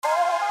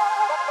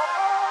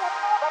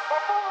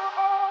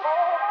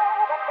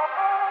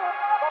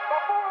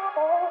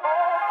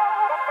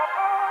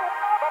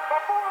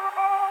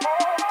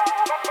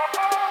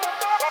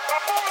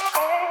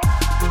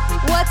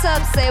What's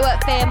up, Say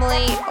What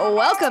family?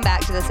 Welcome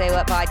back to the Say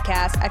What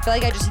podcast. I feel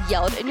like I just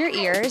yelled in your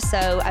ears,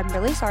 so I'm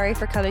really sorry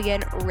for coming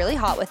in really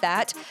hot with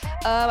that.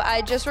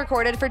 I just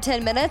recorded for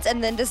 10 minutes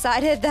and then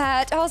decided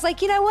that I was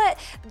like, you know what?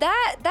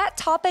 That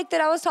topic that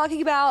I was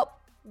talking about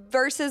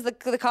versus the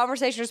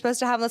conversation we're supposed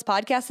to have on this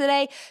podcast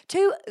today,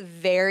 two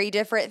very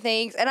different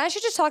things. And I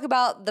should just talk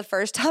about the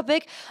first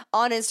topic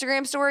on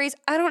Instagram stories.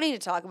 I don't need to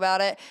talk about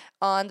it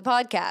on the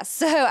podcast.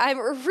 So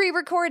I'm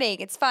re-recording.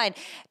 It's fine.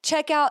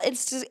 Check out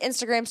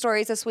Instagram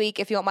stories this week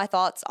if you want my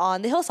thoughts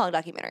on the Hillsong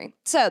documentary.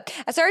 So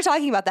I started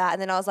talking about that,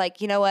 and then I was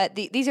like, you know what?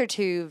 These are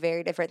two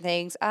very different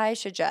things. I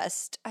should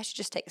just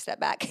take a step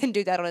back and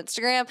do that on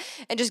Instagram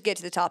and just get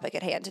to the topic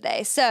at hand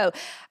today. So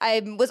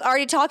I was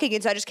already talking,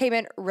 and so I just came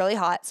in really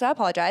hot. So I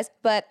apologize.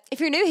 But if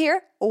you're new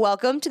here,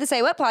 welcome to the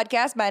Say What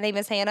podcast. My name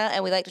is Hannah,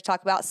 and we like to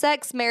talk about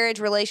sex, marriage,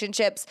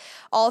 relationships,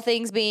 all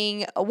things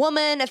being a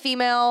woman, a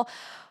female,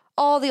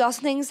 all the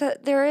awesome things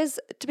that there is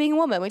to being a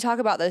woman. We talk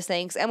about those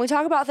things, and we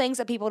talk about things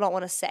that people don't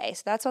want to say.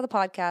 So that's why the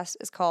podcast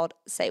is called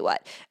Say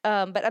What.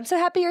 But I'm so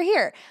happy you're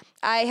here.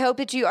 I hope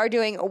that you are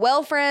doing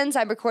well, friends.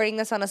 I'm recording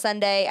this on a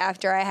Sunday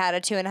after I had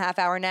a 2.5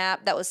 hour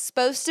nap that was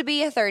supposed to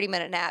be a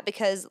 30-minute nap,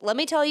 because let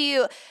me tell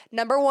you,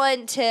 number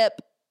one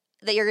tip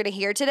that you're going to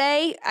hear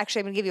today,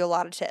 actually I'm going to give you a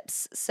lot of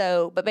tips,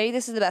 but maybe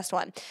this is the best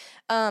one.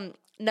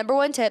 Number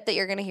one tip that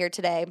you're going to hear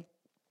today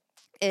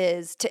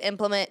is to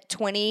implement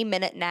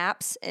 20-minute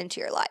naps into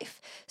your life.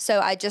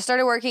 So I just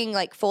started working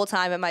like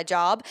full-time at my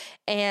job,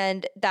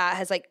 and that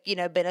has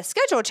been a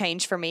schedule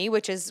change for me,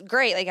 which is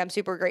great. Like, I'm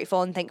super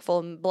grateful and thankful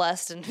and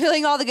blessed and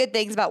feeling all the good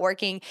things about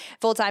working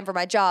full-time for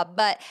my job.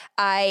 But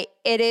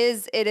it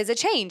is a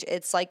change.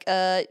 It's like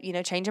a,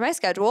 change in my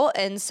schedule.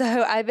 And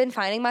so I've been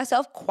finding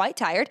myself quite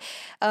tired.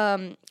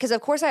 Cause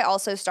of course I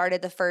also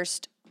started the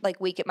first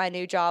week at my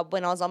new job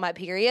when I was on my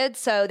period.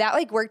 So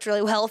that worked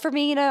really well for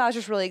me. I was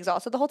just really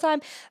exhausted the whole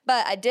time.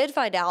 But I did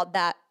find out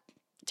that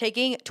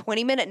taking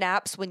 20-minute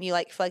naps when you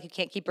feel like you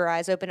can't keep your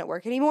eyes open at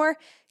work anymore,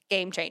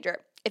 game changer.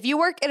 If you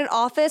work in an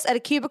office at a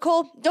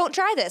cubicle, don't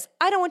try this.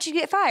 I don't want you to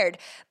get fired.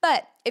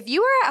 But if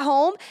you are at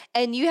home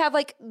and you have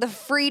the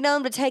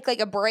freedom to take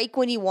a break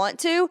when you want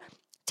to,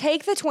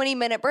 take the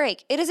 20-minute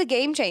break. It is a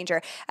game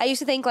changer. I used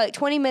to think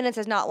 20 minutes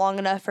is not long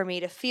enough for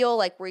me to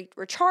feel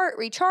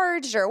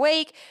recharged or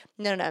awake.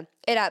 No.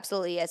 It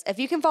absolutely is. If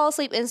you can fall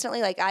asleep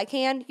instantly like I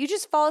can, you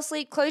just fall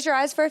asleep, close your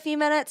eyes for a few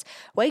minutes,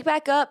 wake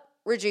back up,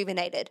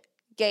 rejuvenated.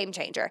 Game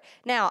changer.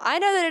 Now, I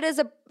know that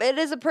it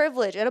is a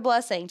privilege and a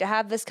blessing to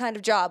have this kind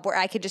of job where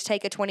I could just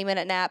take a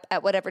 20-minute nap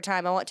at whatever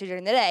time I want to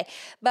during the day.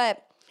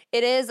 But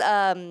it is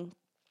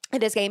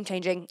game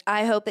changing.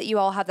 I hope that you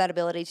all have that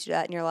ability to do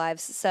that in your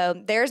lives. So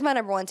there's my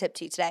number one tip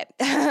to you today.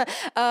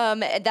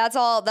 That's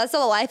all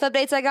the life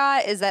updates I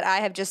got, is that I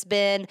have just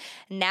been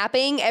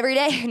napping every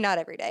day. Not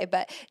every day,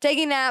 but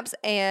taking naps,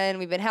 and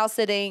we've been house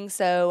sitting.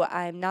 So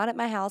I'm not at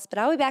my house, but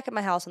I'll be back at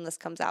my house when this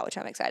comes out, which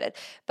I'm excited.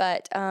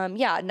 But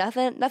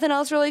nothing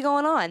else really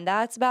going on.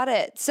 That's about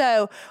it.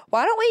 So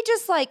why don't we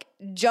just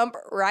jump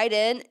right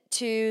in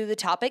to the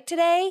topic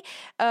today?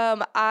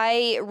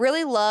 I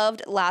really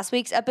loved last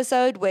week's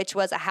episode, which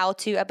was a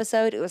how-to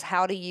episode. It was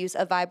how to use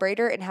a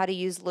vibrator and how to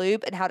use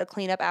lube and how to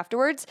clean up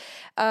afterwards.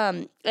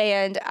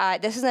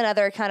 This is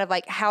another kind of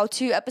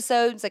how-to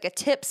episode. It's a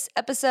tips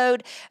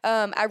episode.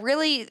 I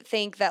really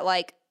think that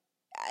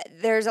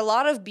there's a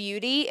lot of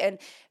beauty in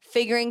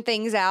figuring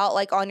things out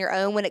on your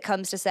own when it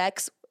comes to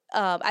sex.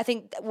 I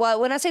think,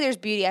 when I say there's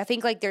beauty, I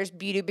think there's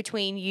beauty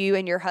between you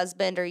and your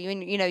husband, or you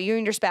and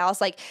your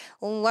spouse,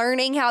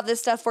 learning how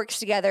this stuff works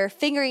together,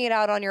 figuring it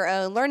out on your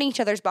own, learning each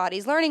other's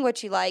bodies, learning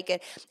what you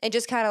like, and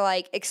just kind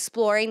of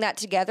exploring that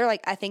together.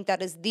 I think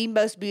that is the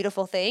most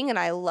beautiful thing, and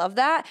I love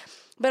that.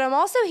 But I'm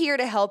also here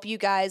to help you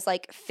guys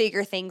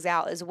figure things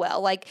out as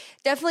well.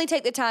 Definitely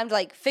take the time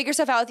to figure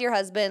stuff out with your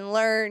husband,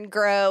 learn,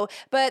 grow.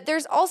 But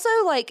there's also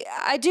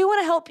I do want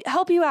to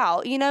help you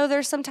out.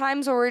 There's some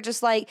times where we're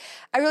just I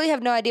really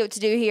have no idea what to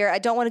do here. I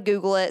don't want to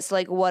Google it.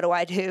 So what do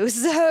I do?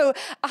 So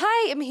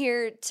I'm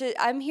here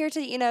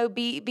to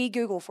be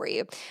Google for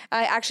you.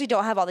 I actually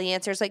don't have all the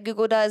answers like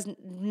Google does,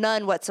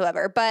 none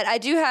whatsoever. But I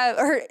do have,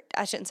 or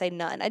I shouldn't say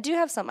none. I do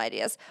have some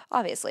ideas,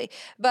 obviously.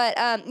 But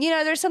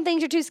there's some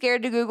things you're too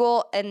scared to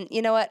Google. And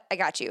you know what? I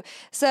got you.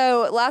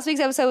 So last week's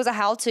episode was a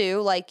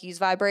how-to, use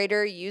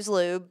vibrator, use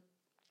lube,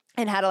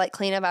 and how to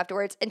clean up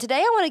afterwards. And today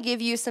I want to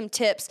give you some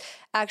tips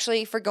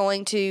actually for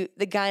going to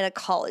the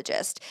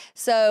gynecologist.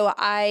 So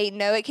I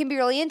know it can be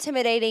really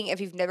intimidating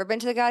if you've never been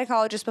to the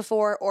gynecologist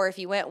before, or if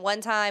you went one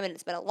time and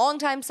it's been a long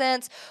time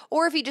since,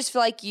 or if you just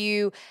feel like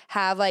you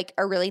have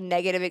a really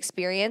negative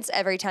experience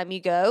every time you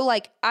go.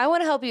 I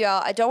want to help you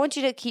out. I don't want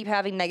you to keep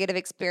having negative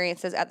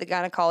experiences at the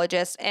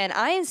gynecologist. And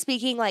I am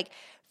speaking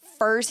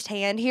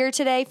firsthand here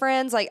today,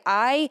 friends.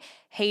 I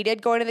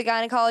hated going to the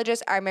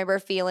gynecologist. I remember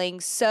feeling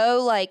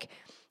so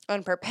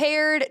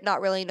unprepared,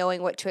 not really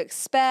knowing what to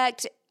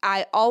expect.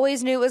 I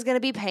always knew it was going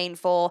to be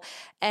painful,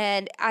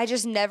 and I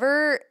just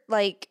never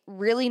like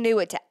really knew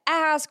what to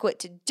ask, what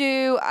to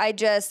do.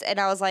 And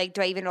I was like,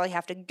 do I even really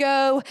have to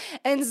go?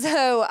 And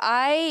so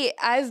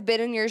I've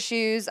been in your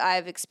shoes.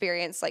 I've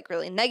experienced like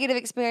really negative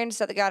experience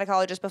at the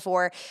gynecologist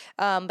before,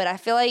 but I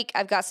feel like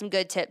I've got some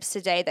good tips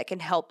today that can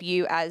help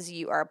you as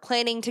you are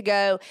planning to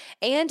go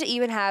and to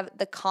even have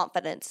the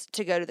confidence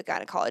to go to the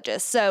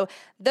gynecologist. So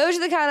those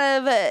are the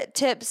kind of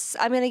tips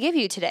I'm going to give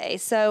you today,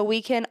 so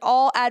we can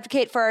all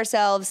advocate for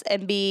ourselves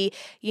and be,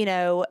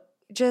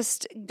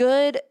 just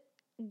good.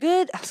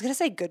 I was gonna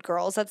say good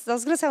girls. That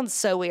was gonna sound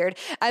so weird.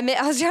 I'm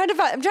trying to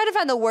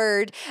find the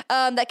word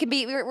that can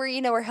be.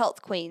 We're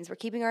health queens. We're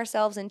keeping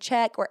ourselves in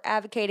check. We're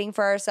advocating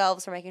for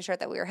ourselves. We're making sure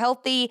that we are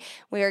healthy.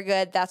 We are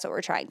good. That's what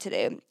we're trying to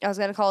do. I was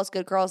gonna call us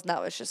good girls, and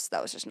that was just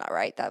not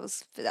right. That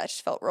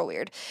just felt real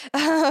weird.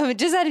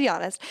 Just had to be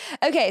honest.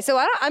 Okay, so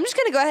I'm just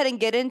gonna go ahead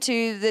and get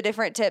into the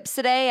different tips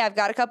today. I've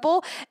got a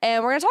couple,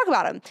 and we're gonna talk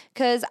about them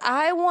because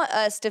I want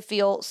us to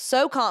feel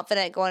so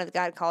confident going to the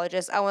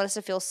gynecologist. I want us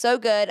to feel so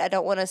good. I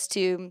don't want us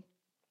to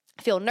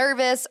feel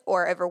nervous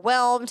or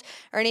overwhelmed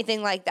or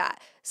anything like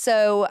that.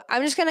 So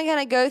I'm just going to kind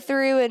of go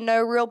through in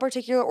no real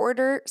particular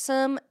order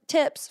some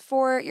tips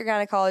for your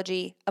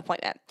gynecology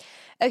appointment.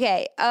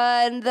 Okay,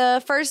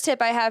 the first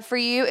tip I have for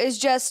you is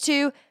just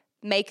to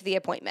make the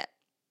appointment.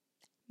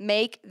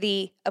 Make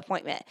the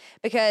appointment.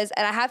 And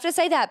I have to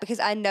say that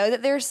because I know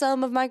that there's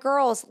some of my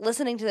girls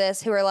listening to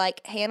this who are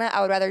like, Hannah,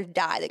 I would rather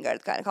die than go to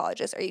the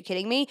gynecologist. Are you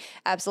kidding me?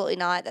 Absolutely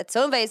not. That's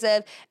so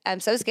invasive.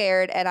 I'm so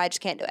scared and I just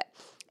can't do it.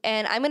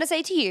 And I'm going to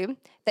say to you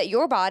that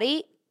your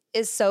body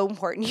is so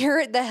important.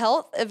 The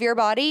health of your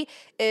body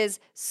is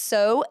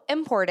so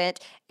important,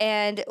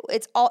 and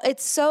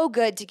it's so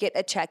good to get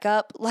a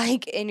checkup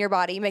like in your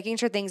body, making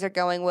sure things are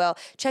going well,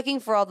 checking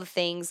for all the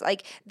things.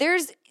 Like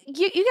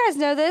you guys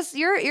know this.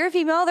 You're a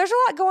female. There's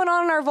a lot going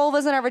on in our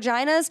vulvas and our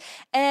vaginas,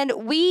 and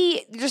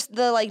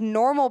the like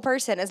normal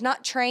person is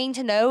not trained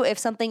to know if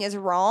something is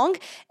wrong.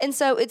 And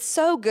so it's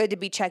so good to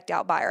be checked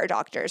out by our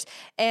doctors.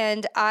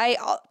 And I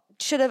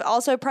should have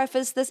also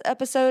prefaced this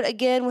episode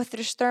again with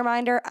just a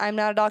reminder, I'm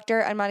not a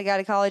doctor, I'm not a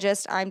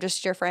gynecologist, I'm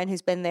just your friend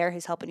who's been there,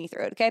 who's helping you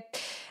through it, okay?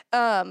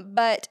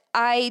 But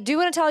I do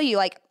want to tell you,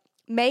 like,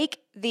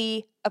 make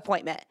the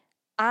appointment.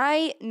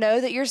 I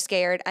know that you're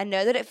scared. I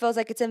know that it feels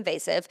like it's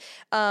invasive.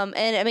 And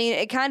I mean,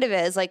 it kind of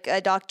is, like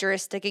a doctor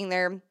is sticking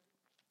their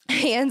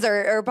hands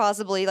or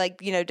possibly like,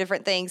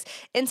 different things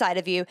inside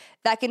of you.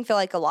 That can feel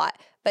like a lot.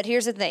 But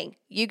here's the thing.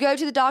 You go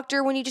to the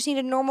doctor when you just need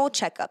a normal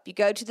checkup. You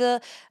go to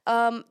the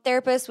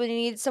therapist when you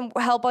need some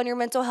help on your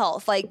mental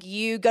health. Like,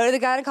 you go to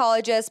the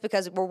gynecologist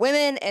because we're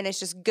women and it's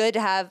just good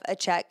to have a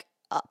check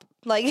up.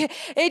 Like,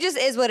 it just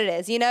is what it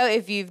is.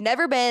 If you've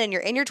never been and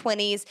you're in your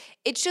 20s,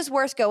 it's just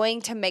worth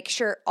going to make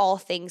sure all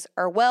things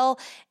are well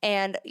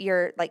and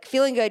you're like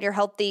feeling good, you're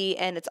healthy.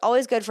 And it's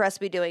always good for us to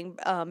be doing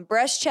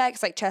breast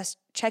checks, like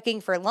checking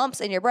for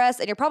lumps in your breast,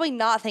 and you're probably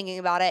not thinking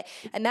about it.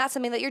 And that's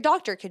something that your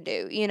doctor can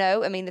do.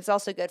 I mean, it's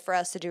also good for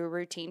us to do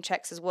routine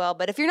checks as well.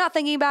 But if you're not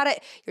thinking about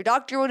it, your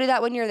doctor will do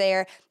that when you're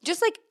there.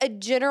 Just like a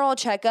general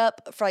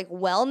checkup for like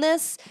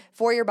wellness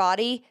for your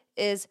body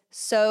is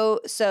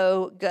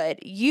so good.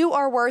 You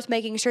are worth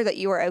making sure that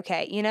you are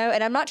okay,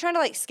 and I'm not trying to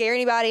like scare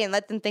anybody and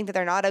let them think that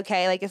they're not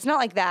okay. Like, it's not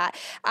like that.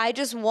 I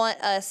just want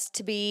us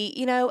to be,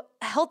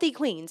 healthy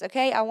queens.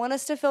 Okay. I want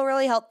us to feel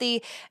really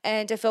healthy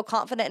and to feel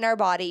confident in our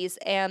bodies,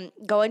 and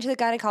going to the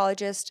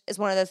gynecologist is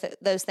one of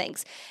those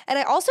things. And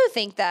I also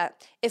think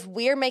that if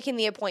we're making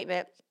the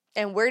appointment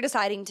and we're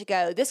deciding to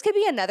go, this could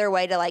be another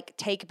way to like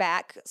take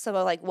back some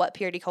of like what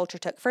purity culture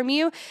took from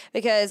you,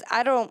 because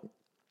I don't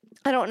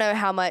know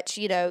how much,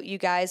 you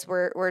guys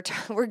were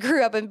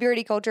grew up in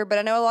purity culture, but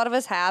I know a lot of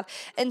us have.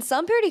 And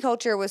some purity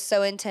culture was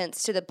so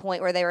intense to the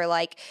point where they were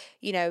like,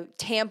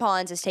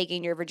 tampons is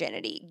taking your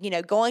virginity.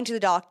 Going to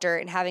the doctor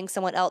and having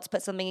someone else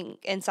put something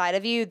inside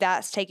of you,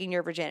 that's taking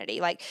your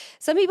virginity. Like,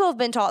 some people have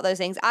been taught those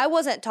things. I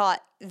wasn't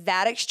taught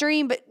that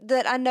extreme, but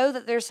that I know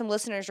that there's some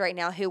listeners right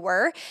now who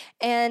were.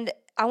 And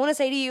I want to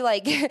say to you,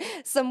 like,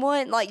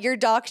 someone like your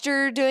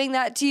doctor doing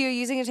that to you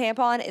using a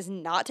tampon is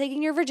not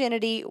taking your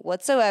virginity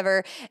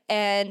whatsoever.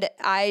 And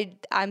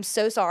I'm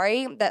so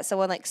sorry that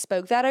someone like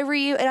spoke that over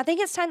you. And I think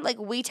it's time like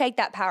we take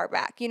that power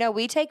back.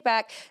 We take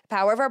back the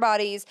power of our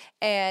bodies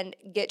and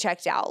get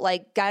checked out.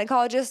 Like,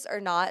 gynecologists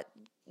are not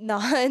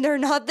they're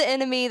not the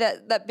enemy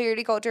that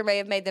purity culture may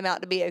have made them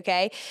out to be.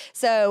 Okay.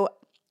 So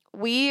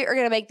we are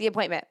going to make the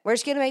appointment. We're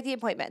just going to make the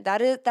appointment.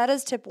 That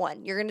is tip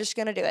one. You're just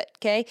going to do it.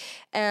 Okay.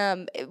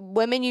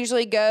 Women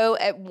usually go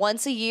at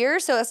once a year.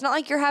 So it's not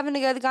like you're having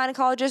to go to the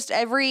gynecologist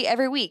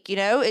every week.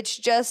 It's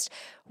just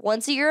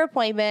once a year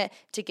appointment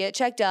to get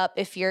checked up.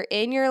 If you're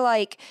in your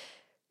like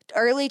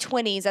early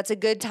 20s, that's a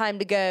good time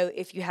to go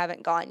if you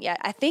haven't gone yet.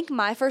 I think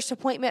my first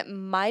appointment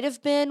might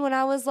have been when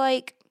I was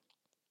like,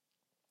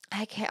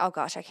 I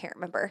can't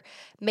remember.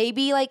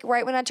 Maybe like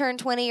right when I turned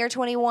 20 or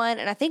 21.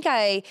 And I think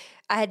I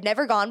had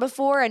never gone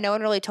before and no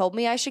one really told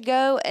me I should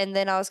go. And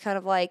then I was kind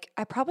of like,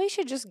 I probably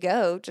should just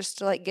go just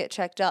to like get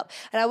checked up.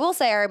 And I will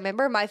say, I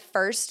remember my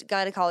first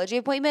gynecology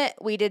appointment,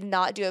 we did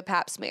not do a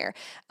pap smear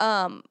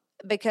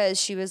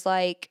because she was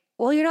like,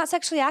 well, you're not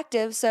sexually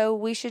active, so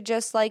we should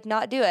just like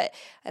not do it.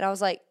 And I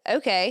was like,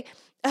 okay.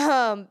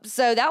 So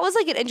that was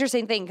like an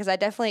interesting thing because I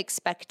definitely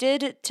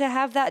expected to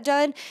have that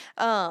done.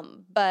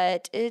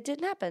 But it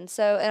didn't happen.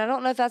 So, and I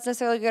don't know if that's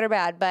necessarily good or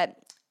bad, but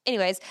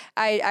anyways,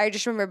 I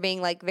just remember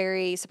being like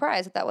very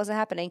surprised that wasn't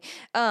happening.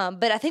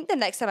 But I think the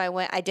next time I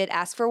went, I did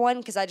ask for one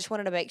because I just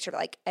wanted to make sure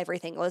like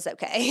everything was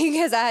okay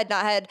because I had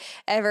not had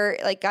ever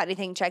like got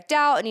anything checked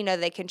out. And,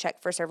 they can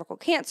check for cervical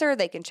cancer.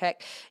 They can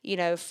check,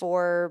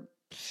 for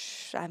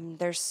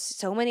there's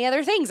so many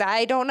other things.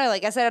 I don't know.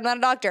 Like I said, I'm not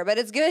a doctor, but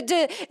it's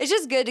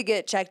just good to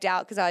get checked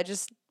out because I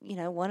just,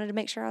 wanted to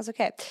make sure I was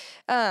okay.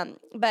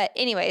 But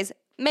anyways,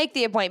 make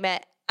the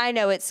appointment. I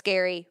know it's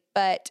scary,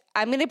 but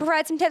I'm going to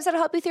provide some tips that'll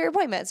help you through your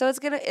appointment. So it's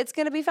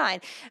going to be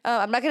fine.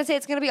 I'm not going to say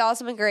it's going to be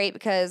awesome and great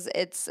because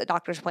it's a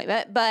doctor's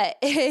appointment, but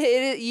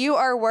you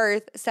are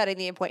worth setting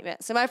the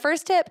appointment. So my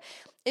first tip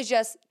is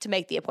just to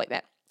make the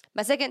appointment.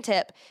 My second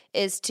tip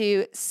is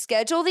to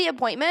schedule the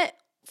appointment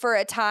for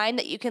a time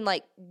that you can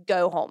like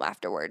go home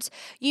afterwards.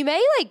 You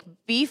may like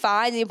be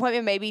fine. The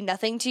appointment may be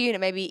nothing to you and it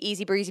may be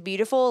easy breezy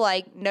beautiful,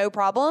 like no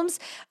problems.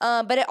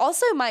 But it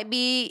also might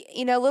be,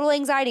 a little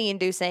anxiety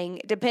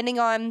inducing depending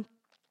on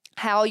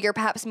how your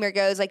pap smear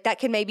goes. Like that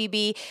can maybe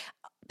be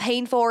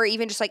painful or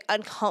even just like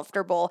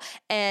uncomfortable.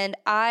 And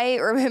I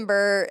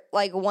remember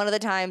like one of the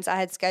times I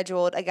had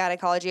scheduled a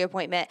gynecology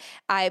appointment,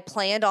 I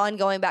planned on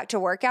going back to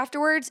work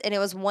afterwards. And it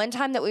was one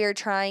time that we were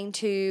trying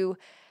to,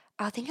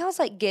 I think I was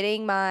like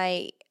getting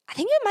I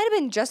think it might have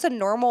been just a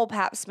normal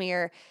pap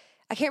smear.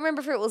 I can't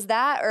remember if it was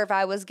that or if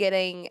I was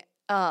getting,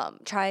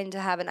 trying to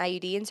have an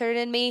IUD inserted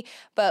in me.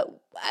 But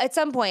at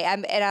some point, I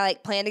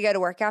like planned to go to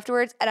work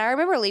afterwards. And I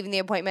remember leaving the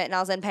appointment and I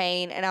was in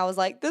pain and I was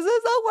like, this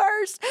is the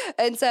worst.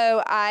 And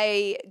so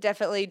I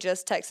definitely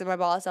just texted my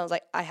boss and I was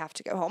like, I have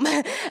to go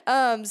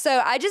home.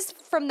 So I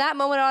just, from that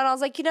moment on, I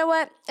was like, you know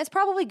what? It's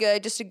probably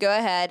good just to go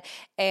ahead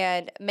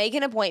and make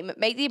the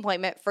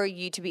appointment for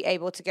you to be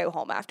able to go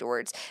home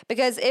afterwards.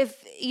 Because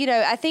if,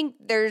 I think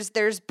there's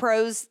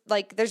pros,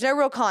 like there's no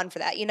real con for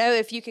that.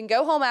 If you can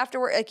go home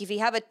afterward, like if you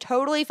have a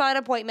totally fine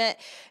appointment,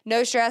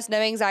 no stress, no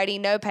anxiety,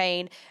 no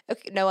pain,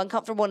 no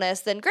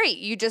uncomfortableness, then great.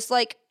 You just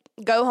like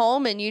go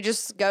home and you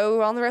just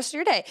go on the rest of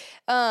your day.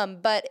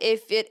 But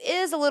if it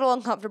is a little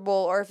uncomfortable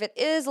or if it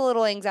is a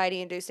little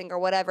anxiety inducing or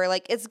whatever,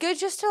 like it's good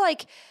just to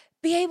like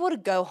be able to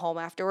go home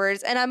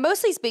afterwards. And I'm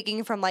mostly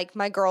speaking from like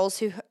my girls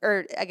who,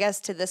 or I guess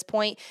to this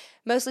point,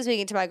 mostly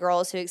speaking to my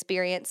girls who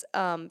experience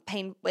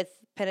pain with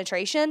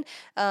penetration,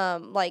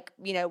 like,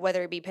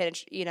 whether it be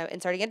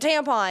inserting a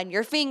tampon,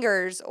 your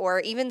fingers, or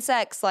even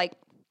sex, like,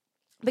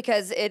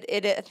 because I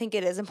think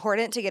it is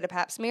important to get a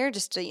pap smear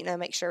just to,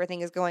 make sure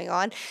everything is going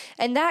on.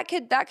 And that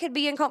could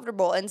be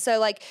uncomfortable. And so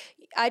like,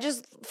 I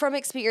just, from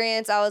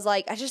experience, I was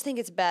like, I just think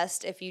it's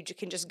best if you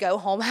can just go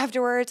home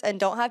afterwards and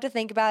don't have to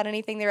think about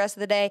anything the rest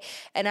of the day.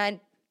 And I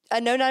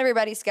know not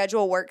everybody's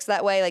schedule works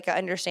that way. Like I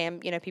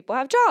understand, people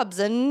have jobs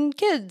and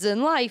kids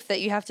and life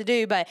that you have to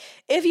do. But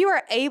if you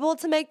are able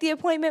to make the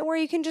appointment where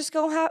you can just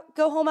go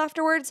home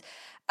afterwards,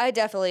 I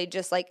definitely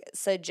just like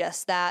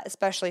suggest that,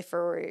 especially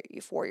for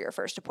your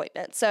first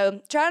appointment.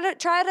 So try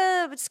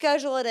to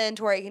schedule it in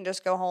to where you can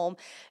just go home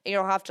and you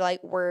don't have to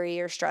like worry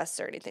or stress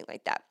or anything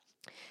like that.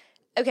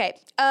 Okay,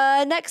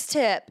 next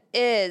tip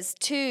is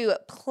to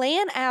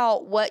plan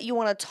out what you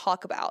want to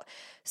talk about.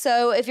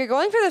 So if you're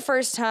going for the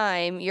first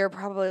time, you're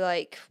probably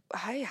like,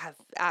 I have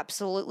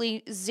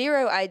absolutely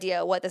zero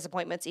idea what this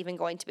appointment's even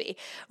going to be.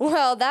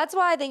 Well, that's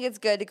why I think it's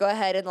good to go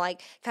ahead and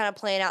like kind of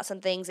plan out some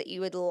things that you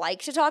would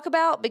like to talk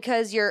about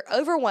because you're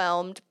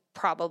overwhelmed.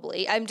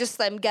 Probably. I'm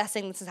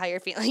guessing this is how you're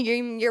feeling.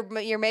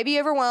 You're maybe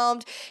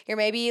overwhelmed. You're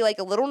maybe like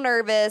a little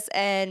nervous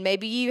and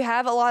maybe you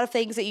have a lot of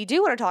things that you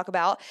do want to talk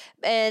about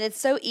and it's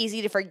so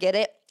easy to forget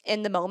it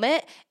in the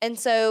moment. And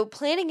so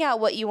planning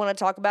out what you want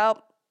to talk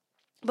about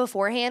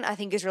beforehand, I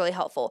think is really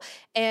helpful.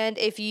 And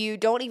if you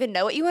don't even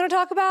know what you want to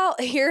talk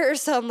about, here are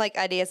some like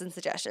ideas and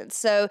suggestions.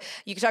 So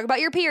you can talk about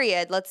your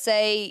period. Let's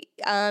say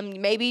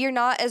maybe you're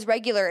not as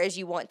regular as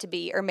you want to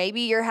be, or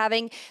maybe you're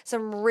having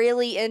some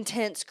really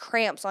intense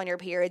cramps on your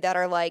period that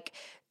are like,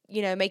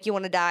 make you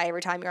want to die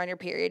every time you're on your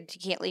period. You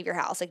can't leave your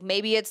house. Like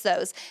maybe it's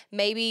those.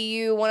 Maybe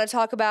you want to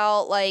talk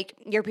about like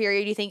your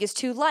period you think is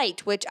too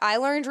light, which I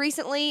learned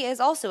recently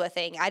is also a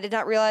thing. I did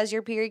not realize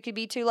your period could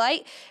be too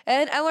light,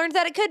 and I learned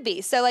that it could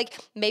be. So like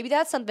maybe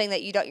that's something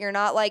that you're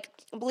not like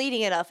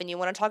bleeding enough and you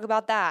want to talk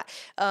about that.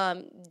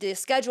 The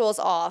schedule's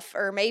off,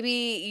 or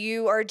maybe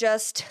you are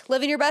just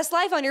living your best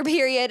life on your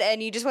period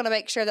and you just want to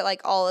make sure that like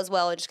all is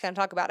well and just kind of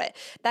talk about it.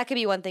 That could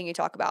be one thing you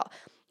talk about.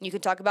 You can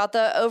talk about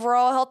the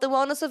overall health and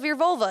wellness of your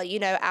vulva.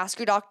 Ask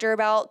your doctor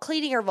about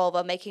cleaning your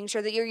vulva, making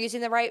sure that you're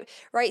using the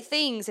right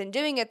things and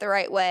doing it the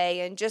right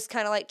way, and just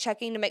kind of like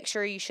checking to make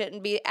sure you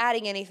shouldn't be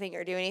adding anything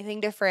or doing anything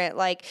different.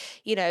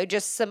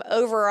 Just some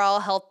overall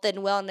health and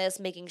wellness,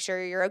 making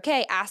sure you're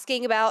okay.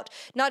 Asking about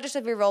not just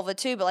of your vulva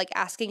too, but like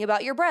asking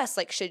about your breasts.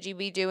 Like, should you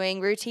be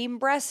doing routine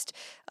breast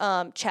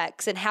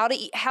checks, and how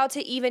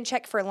to even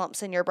check for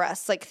lumps in your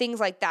breasts, like things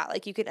like that.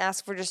 Like, you can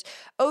ask for just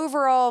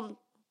overall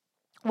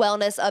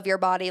wellness of your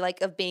body,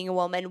 like of being a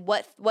woman,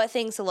 what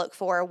things to look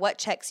for, what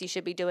checks you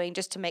should be doing,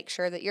 just to make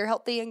sure that you're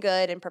healthy and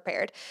good and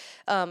prepared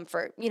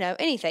for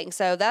anything.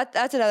 So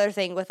that's another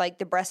thing with like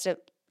the breast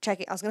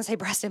checking. I was going to say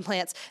breast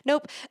implants.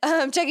 Nope.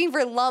 Checking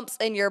for lumps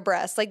in your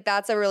breast. Like,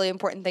 that's a really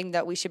important thing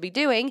that we should be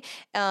doing.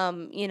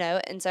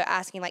 And so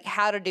asking like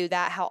how to do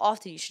that, how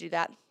often you should do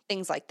that,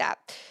 things like that.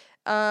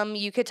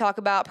 You could talk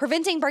about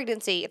preventing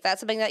pregnancy. If that's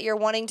something that you're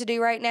wanting to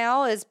do right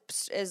now is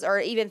or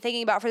even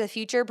thinking about for the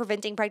future,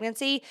 preventing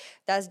pregnancy,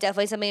 that's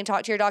definitely something to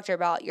talk to your doctor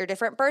about. Your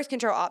different birth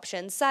control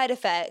options, side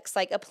effects,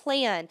 like a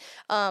plan.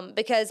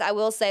 Because I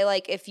will say,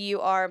 like, if you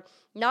are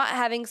not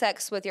having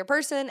sex with your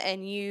person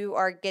and you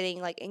are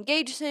getting like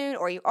engaged soon,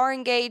 or you are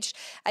engaged,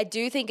 I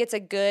do think it's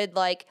a good,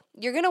 like,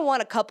 you're going to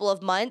want a couple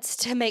of months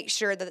to make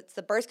sure that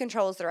the birth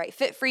control is the right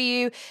fit for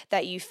you,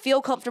 that you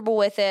feel comfortable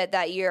with it,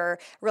 that you're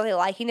really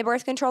liking the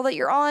birth control that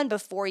you're on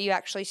before you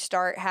actually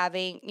start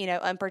having,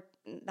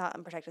 not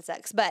unprotected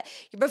sex, but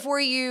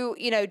before you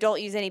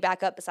don't use any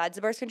backup besides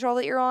the birth control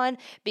that you're on,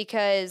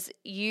 because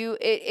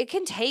it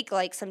can take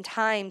like some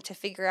time to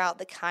figure out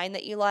the kind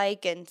that you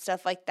like and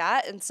stuff like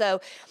that. And so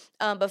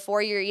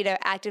before you're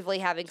actively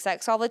having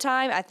sex all the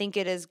time, I think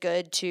it is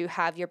good to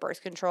have your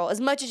birth control as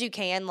much as you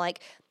can,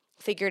 like,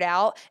 figured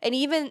out. And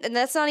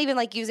that's not even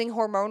like using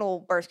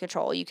hormonal birth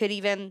control. You could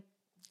even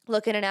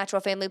look into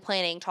natural family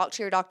planning, talk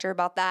to your doctor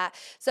about that.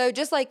 So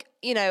just like,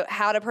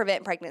 how to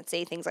prevent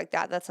pregnancy, things like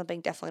that. That's something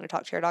definitely to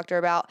talk to your doctor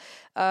about.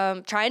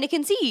 Trying to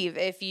conceive,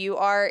 if you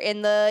are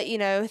in the,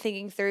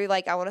 thinking through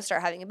like, I want to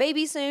start having a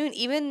baby soon,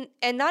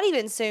 and not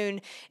even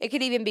soon, it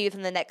could even be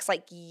within the next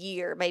like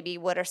year. Maybe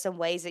what are some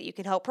ways that you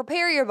can help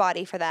prepare your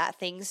body for that?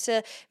 Things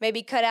to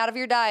maybe cut out of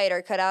your diet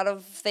or cut out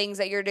of things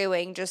that you're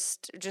doing.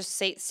 Just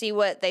see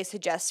what they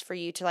suggest for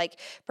you to like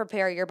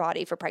prepare your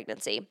body for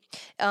pregnancy.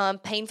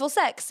 Painful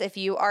sex. If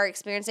you are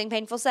experiencing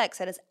painful sex,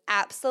 that is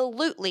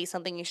absolutely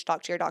something you should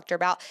talk to your doctor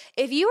about.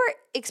 If you are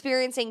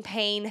experiencing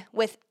pain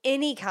with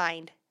any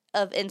kind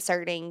of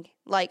inserting,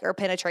 like, or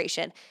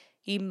penetration,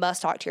 you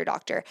must talk to your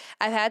doctor.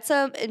 I've had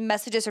some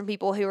messages from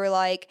people who were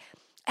like,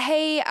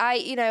 hey, I,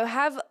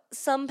 have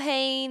some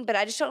pain, but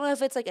I just don't know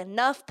if it's like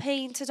enough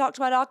pain to talk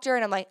to my doctor.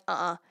 And I'm like,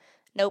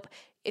 nope.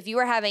 If you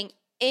are having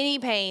any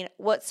pain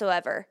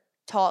whatsoever,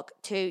 talk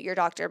to your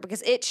doctor,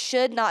 because it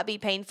should not be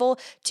painful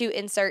to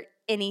insert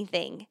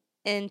anything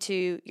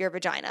into your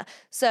vagina.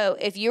 So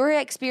if you're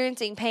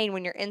experiencing pain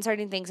when you're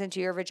inserting things into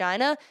your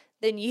vagina,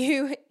 then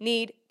you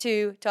need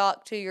to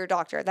talk to your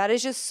doctor. That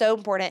is just so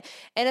important.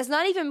 And it's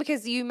not even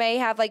because you may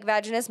have like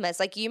vaginismus.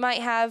 Like, you might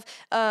have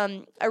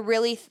a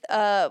really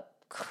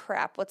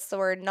what's the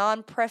word?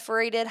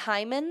 Non-perforated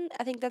hymen.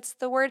 I think that's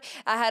the word.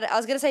 I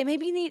was gonna say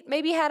maybe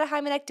you had a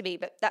hymenectomy,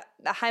 but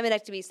the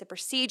hymenectomy is the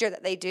procedure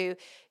that they do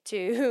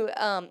to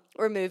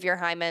remove your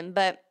hymen.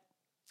 But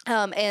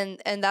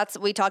and that's,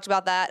 we talked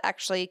about that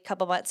actually a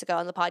couple months ago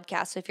on the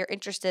podcast. So if you're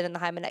interested in the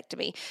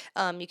hymenectomy,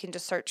 you can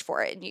just search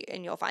for it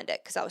and you'll find it,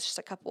 because that was just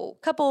a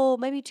couple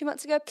maybe 2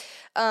 months ago.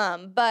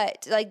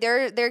 But like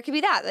there could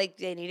be that, like,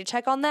 they need to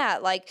check on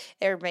that, like,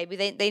 or maybe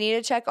they need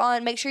to check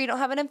on, make sure you don't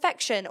have an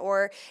infection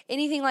or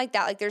anything like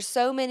that. Like, there's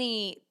so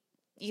many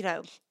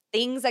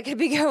things that could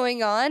be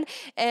going on,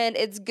 and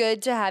it's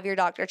good to have your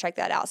doctor check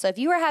that out. So if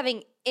you are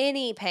having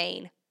any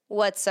pain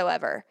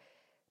whatsoever,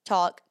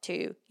 talk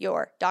to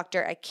your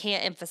doctor. I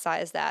can't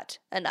emphasize that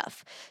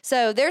enough.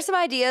 So there's some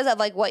ideas of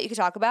like what you could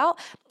talk about.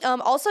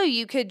 Also,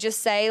 you could just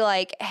say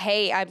like,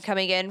 hey, I'm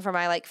coming in for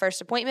my like first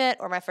appointment,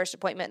 or my first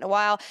appointment in a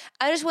while.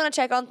 I just want to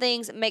check on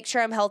things, make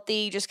sure I'm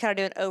healthy, just kind of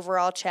do an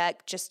overall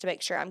check just to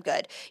make sure I'm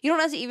good. You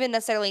don't even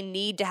necessarily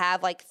need to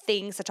have like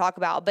things to talk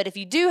about, but if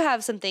you do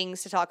have some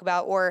things to talk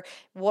about or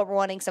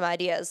wanting some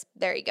ideas,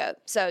 there you go.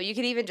 So you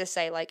could even just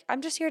say like,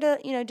 I'm just here to,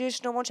 do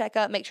just a normal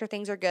checkup, make sure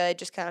things are good,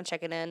 just kind of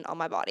checking in on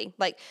my body.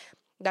 Like,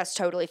 that's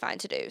totally fine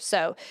to do.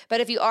 So, but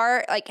if you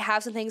are like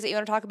have some things that you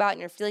want to talk about and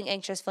you're feeling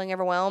anxious, feeling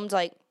overwhelmed,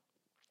 like,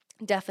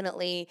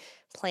 definitely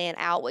plan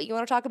out what you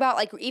want to talk about.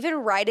 Like, even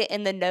write it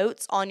in the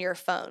notes on your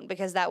phone,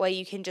 because that way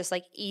you can just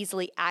like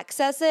easily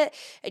access it,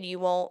 and you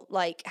won't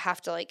like have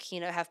to like,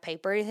 have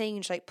paper or anything. You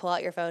just like pull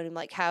out your phone and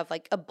like have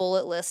like a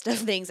bullet list of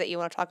things that you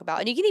want to talk about.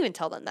 And you can even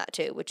tell them that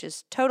too, which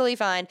is totally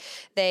fine.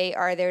 They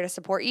are there to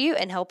support you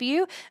and help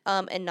you,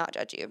 and not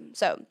judge you.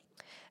 So,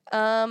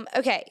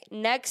 okay,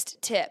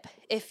 next tip.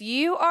 If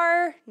you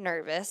are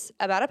nervous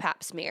about a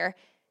pap smear,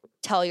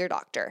 tell your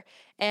doctor.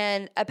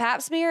 And a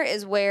pap smear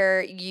is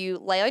where you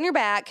lay on your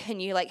back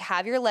and you like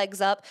have your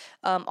legs up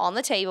on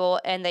the table,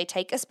 and they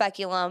take a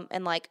speculum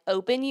and like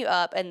open you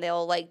up, and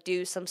they'll like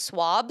do some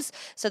swabs.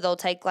 So they'll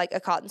take like a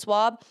cotton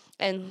swab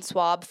and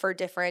swab for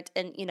different,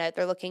 and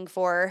they're looking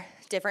for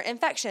different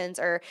infections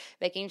or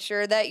making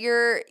sure that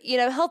you're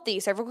healthy,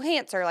 cervical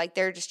cancer, like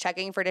they're just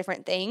checking for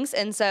different things.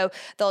 And so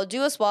they'll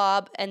do a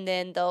swab and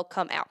then they'll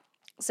come out.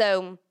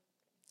 So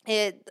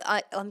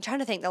I'm trying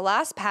to think. The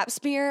last pap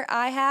smear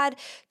I had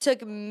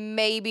took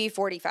maybe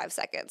 45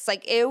 seconds.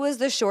 Like, it was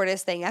the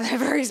shortest thing I've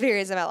ever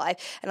experienced in my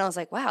life. And I was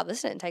like, wow,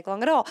 this didn't take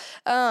long at all.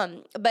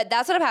 But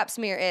that's what a pap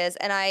smear is.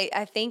 And I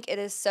think it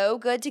is so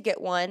good to get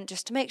one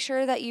just to make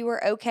sure that you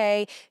are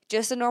okay.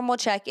 Just a normal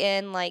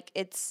check-in. Like,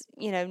 it's,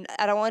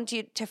 I don't want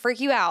you to freak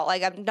you out.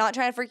 Like, I'm not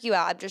trying to freak you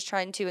out. I'm just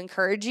trying to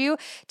encourage you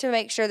to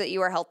make sure that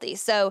you are healthy.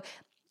 So,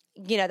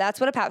 that's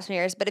what a pap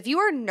smear is. But if you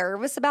are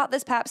nervous about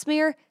this pap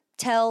smear,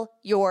 tell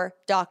your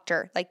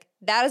doctor. Like,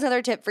 that is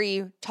another tip for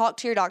you. Talk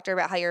to your doctor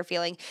about how you're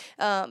feeling,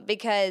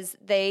 because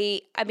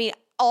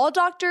all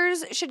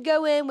doctors should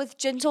go in with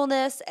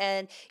gentleness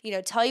and,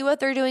 tell you what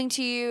they're doing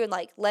to you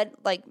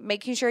and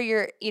making sure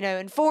you're,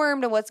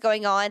 informed of what's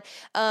going on.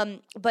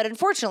 But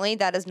unfortunately,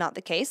 that is not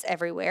the case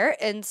everywhere.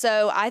 And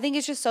so I think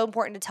it's just so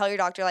important to tell your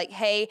doctor, like,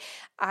 hey,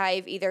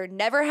 I've either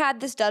never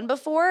had this done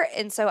before,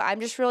 and so I'm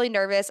just really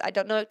nervous. I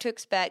don't know what to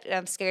expect, and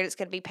I'm scared it's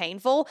going to be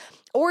painful.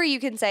 Or you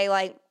can say,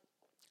 like,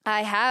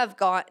 I have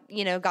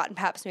gotten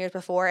pap smears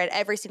before, and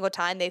every single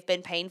time they've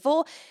been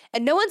painful,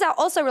 and no one's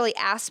also really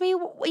asked me,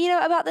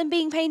 about them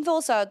being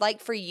painful. So I'd like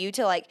for you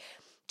to like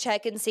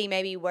check and see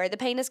maybe where the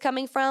pain is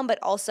coming from, but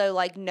also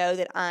like know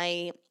that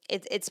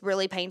it's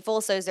really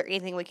painful. So is there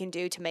anything we can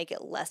do to make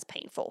it less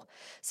painful?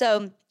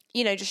 So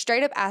just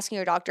straight up asking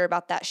your doctor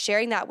about that,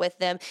 sharing that with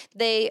them.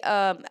 They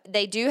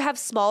do have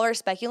smaller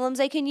speculums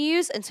they can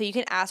use, and so you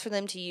can ask for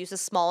them to use the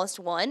smallest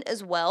one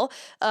as well.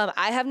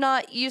 I have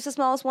not used the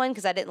smallest one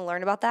because I didn't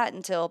learn about that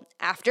until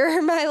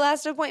after my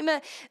last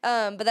appointment,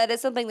 but that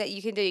is something that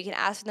you can do. You can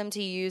ask them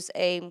to use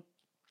a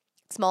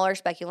smaller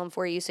speculum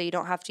for you, so you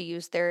don't have to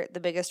use the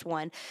biggest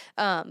one.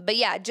 But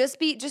yeah, just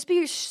be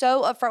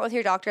so upfront with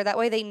your doctor. That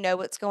way they know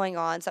what's going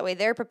on. So that way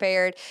they're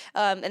prepared.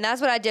 And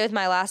that's what I did with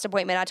my last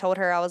appointment. I told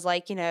her, I was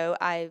like,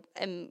 I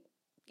am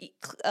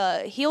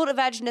healed of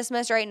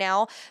vaginismus right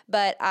now,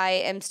 but I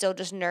am still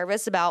just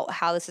nervous about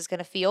how this is going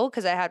to feel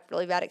because I had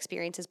really bad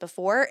experiences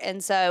before.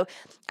 And so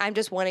I'm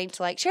just wanting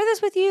to like share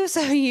this with you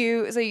so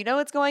you know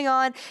what's going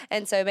on.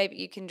 And so maybe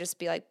you can just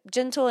be like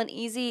gentle and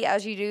easy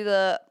as you do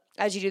the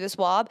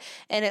swab.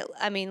 And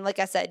like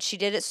I said, she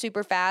did it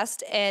super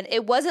fast, and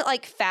it wasn't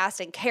like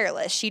fast and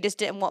careless. She just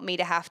didn't want me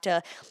to have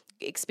to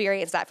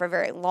experience that for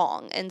very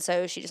long. And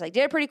so she just like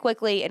did it pretty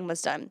quickly and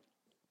was done.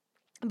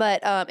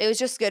 But it was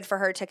just good for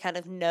her to kind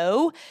of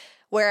know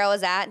where I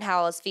was at and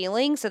how I was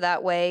feeling. So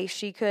that way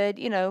she could,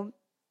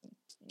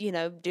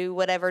 do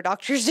whatever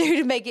doctors do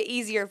to make it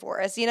easier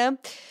for us,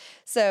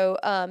 So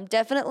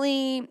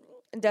definitely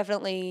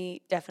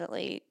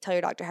tell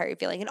your doctor how you're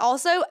feeling. And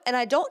also, and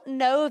I don't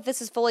know if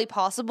this is fully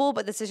possible,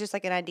 but this is just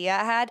like an idea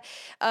I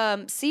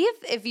had. See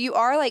if you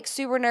are like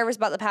super nervous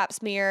about the pap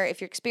smear, if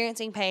you're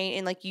experiencing pain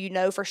and like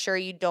for sure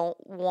you don't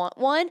want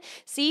one,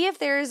 see if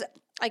there's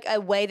like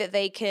a way that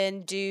they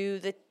can do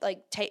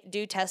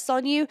do tests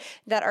on you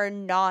that are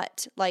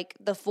not like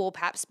the full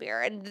pap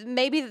smear. And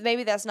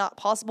maybe that's not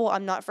possible.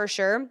 I'm not for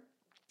sure.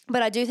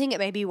 But I do think it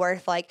may be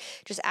worth like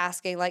just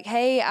asking like,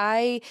 hey,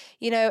 I,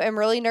 am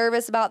really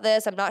nervous about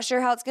this. I'm not sure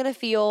how it's going to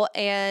feel.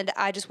 And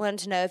I just wanted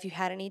to know if you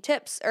had any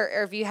tips or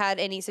if you had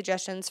any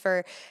suggestions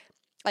for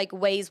like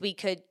ways we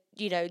could,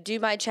 do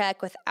my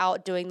check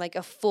without doing like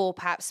a full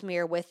pap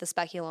smear with the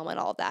speculum and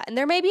all of that. And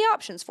there may be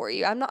options for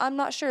you. I'm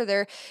not sure.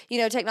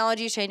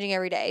 Technology is changing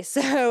every day.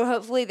 So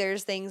hopefully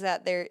there's things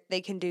that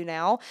they can do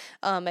now.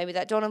 Maybe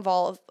that don't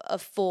involve a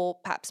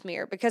full pap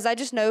smear, because I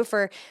just know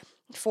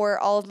for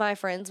all of my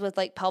friends with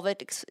like pelvic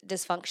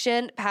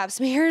dysfunction, pap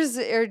smears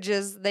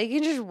they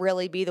can just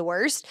really be the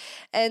worst.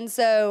 And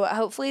so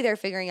hopefully they're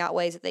figuring out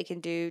ways that they can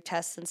do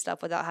tests and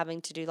stuff without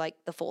having to do like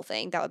the full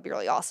thing. That would be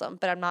really awesome,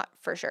 but I'm not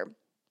for sure.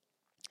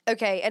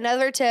 Okay,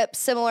 another tip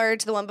similar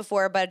to the one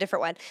before, but a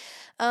different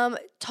one.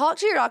 Talk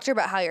to your doctor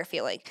about how you're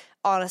feeling.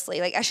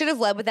 Honestly, like I should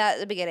have led with that at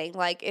the beginning.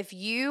 Like if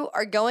you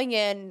are going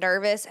in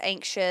nervous,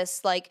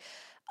 anxious, like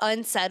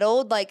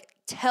unsettled, like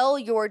tell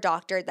your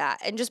doctor that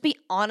and just be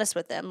honest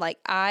with them. Like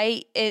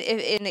and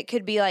it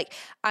could be like,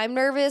 I'm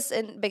nervous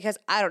and because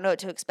I don't know what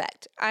to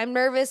expect. I'm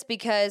nervous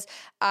because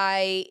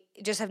I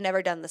just have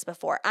never done this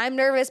before. I'm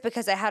nervous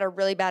because I had a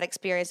really bad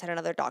experience at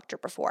another doctor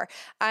before.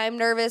 I'm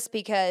nervous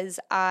because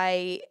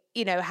I,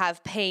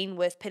 have pain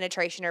with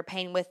penetration or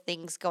pain with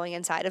things going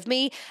inside of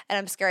me, and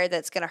I'm scared that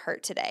it's going to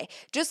hurt today.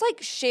 Just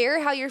like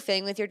share how you're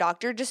feeling with your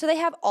doctor, just so they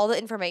have all the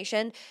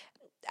information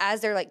as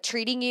they're like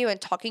treating you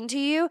and talking to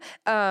you.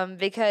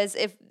 Because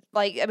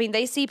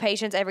they see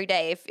patients every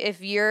day.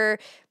 If you're,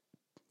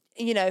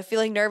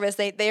 feeling nervous,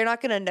 they're not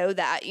going to know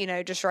that,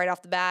 just right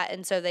off the bat.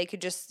 And so they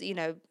could just,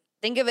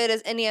 think of it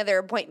as any other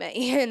appointment,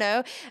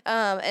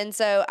 And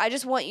so I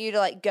just want you to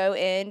like go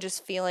in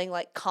just feeling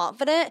like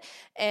confident.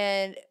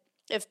 And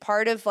if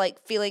part of like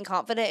feeling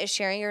confident is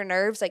sharing your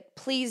nerves, like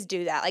please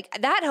do that. Like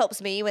that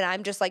helps me when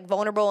I'm just like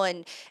vulnerable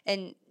and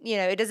I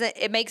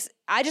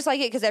just like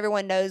it because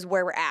everyone knows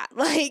where we're at.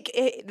 Like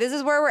this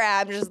is where we're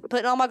at. I'm just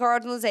putting all my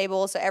cards on the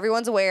table so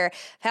everyone's aware of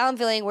how I'm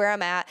feeling, where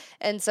I'm at.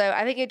 And so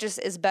I think it just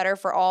is better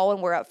for all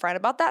when we're upfront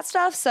about that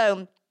stuff.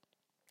 So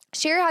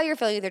share how you're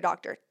feeling with your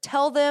doctor.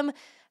 Tell them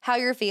how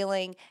you're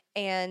feeling,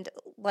 and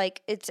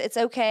like it's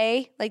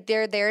okay. Like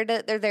they're there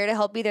to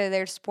help you. They're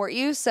there to support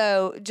you.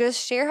 So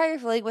just share how you're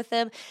feeling with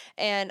them,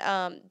 and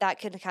that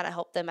can kind of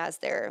help them as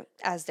they're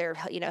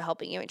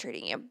helping you and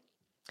treating you.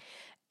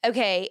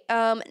 Okay,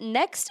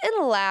 next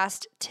and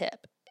last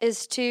tip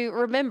is to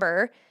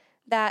remember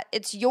that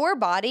it's your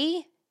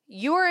body.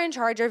 You're in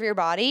charge of your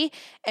body,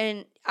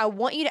 and I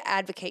want you to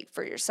advocate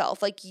for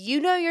yourself. Like, you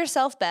know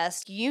yourself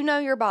best. You know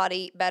your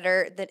body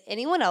better than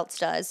anyone else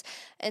does.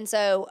 And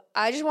so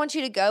I just want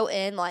you to go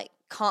in like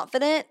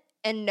confident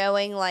and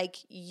knowing like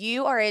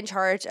you are in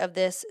charge of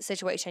this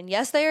situation.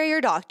 Yes, they are your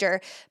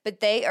doctor,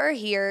 but they are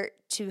here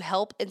to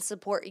help and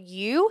support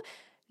you.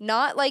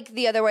 Not like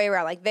the other way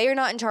around. Like they are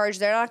not in charge.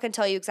 They're not going to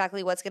tell you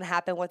exactly what's going to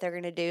happen, what they're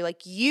going to do.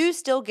 Like you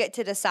still get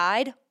to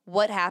decide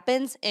what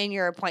happens in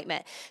your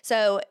appointment.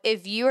 So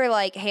if you are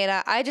like,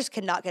 Hannah, I just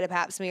cannot get a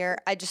pap smear.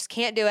 I just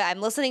can't do it. I'm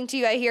listening to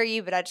you. I hear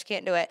you, but I just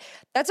can't do it.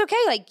 That's okay.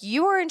 Like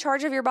you are in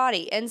charge of your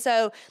body. And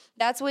so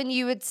that's when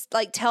you would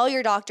like tell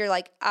your doctor,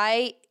 like,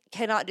 I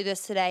cannot do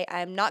this today.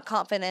 I'm not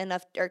confident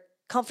enough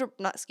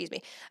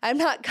I'm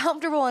not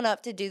comfortable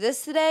enough to do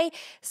this today.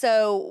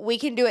 So we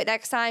can do it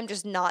next time,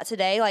 just not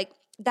today. Like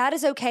that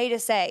is okay to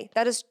say.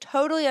 That is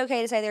totally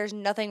okay to say. There's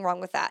nothing wrong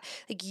with that.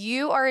 Like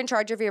you are in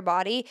charge of your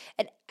body,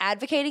 and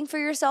advocating for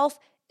yourself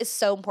is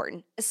so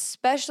important,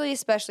 especially,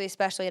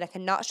 and I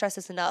cannot stress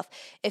this enough.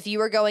 If you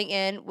are going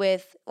in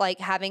with like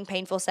having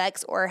painful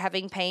sex or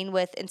having pain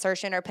with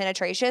insertion or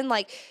penetration,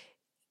 like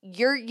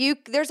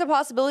there's a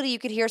possibility you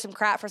could hear some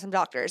crap from some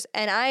doctors.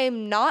 And I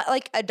am not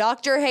like a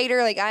doctor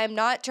hater. Like I'm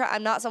not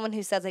someone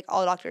who says like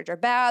all doctors are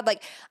bad.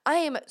 Like I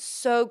am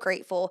so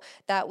grateful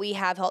that we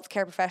have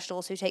healthcare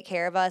professionals who take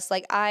care of us.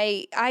 Like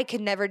I could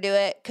never do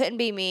it. Couldn't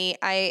be me.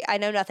 I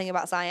know nothing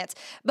about science,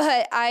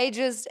 but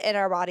in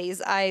our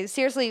bodies, I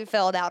seriously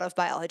failed out of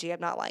biology.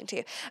 I'm not lying to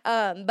you.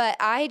 But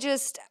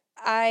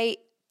isn't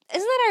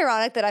that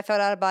ironic that I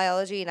failed out of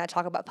biology and I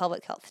talk about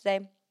public health today?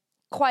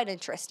 Quite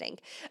interesting.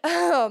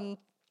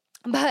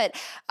 But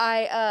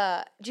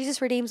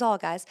Jesus redeems all,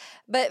 guys.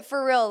 But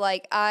for real,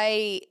 like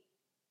I'm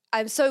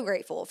so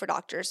grateful for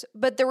doctors.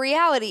 But the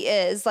reality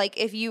is, like,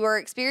 if you are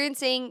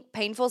experiencing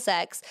painful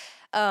sex,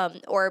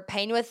 or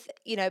pain with,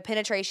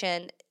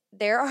 penetration,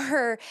 there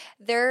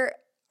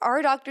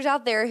are doctors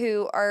out there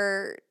who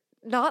are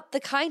not the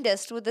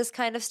kindest with this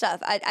kind of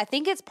stuff. I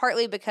think it's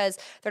partly because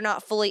they're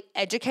not fully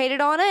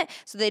educated on it,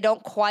 so they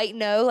don't quite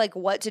know like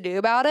what to do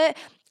about it.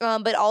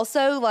 But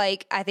also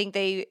like I think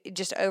they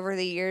just over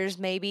the years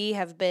maybe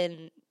have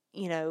been,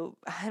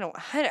 I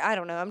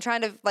don't know. I'm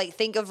trying to like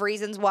think of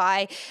reasons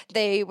why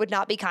they would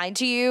not be kind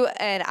to you,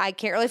 and I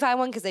can't really find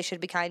one because they should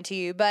be kind to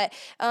you. But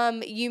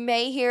you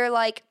may hear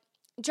like,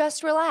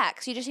 just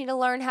relax. You just need to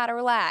learn how to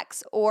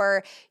relax.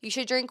 Or you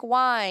should drink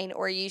wine,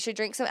 or you should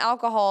drink some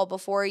alcohol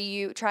before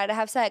you try to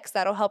have sex.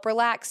 That'll help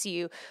relax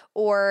you.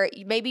 Or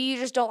maybe you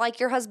just don't like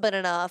your husband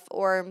enough,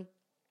 or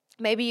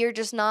maybe you're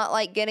just not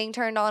like getting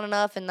turned on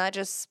enough and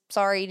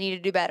sorry, you need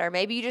to do better.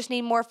 Maybe you just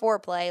need more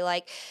foreplay.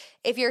 Like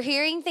if you're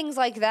hearing things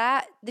like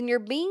that, then you're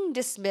being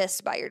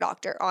dismissed by your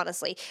doctor,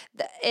 honestly.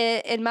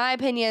 In my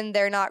opinion,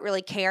 they're not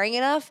really caring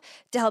enough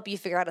to help you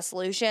figure out a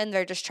solution.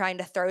 They're just trying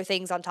to throw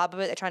things on top of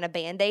it. They're trying to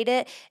Band-Aid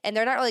it, and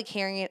they're not really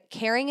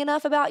caring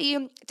enough about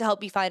you to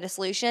help you find a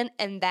solution,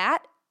 and that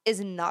is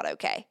not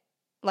okay.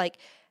 Like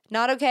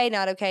not okay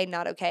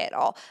at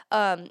all.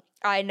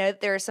 I know that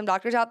there are some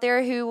doctors out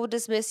there who will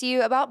dismiss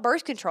you about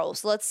birth control.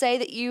 So let's say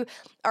that you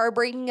are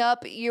bringing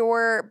up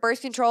your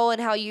birth control and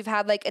how you've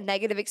had like a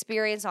negative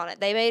experience on it.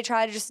 They may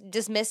try to just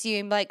dismiss you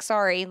and be like,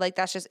 sorry, like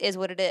that's just is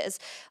what it is.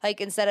 Like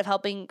instead of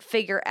helping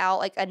figure out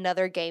like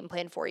another game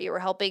plan for you, or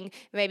helping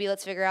maybe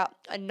let's figure out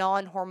a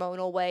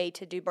non-hormonal way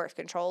to do birth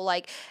control.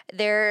 Like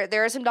there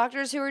are some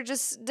doctors who are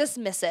just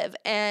dismissive,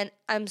 and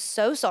I'm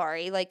so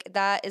sorry. Like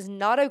that is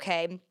not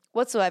okay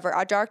whatsoever.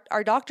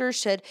 Our doctors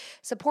should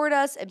support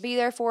us and be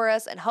there for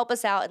us and help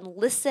us out and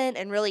listen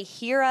and really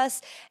hear us.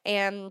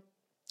 And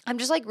I'm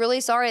just like really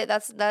sorry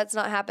that's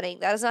not happening.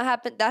 That has not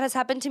happened. That has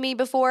happened to me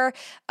before.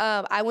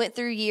 I went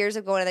through years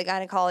of going to the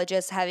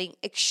gynecologist, having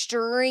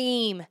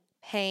extreme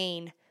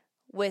pain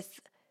with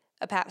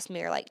a pap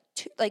smear,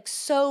 like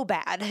so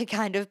bad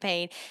kind of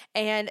pain.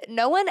 And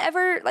no one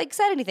ever like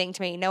said anything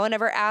to me. No one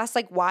ever asked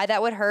like why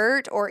that would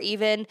hurt, or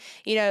even,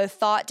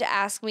 thought to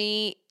ask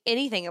me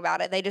anything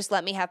about it. They just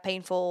let me have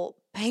painful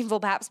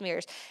pap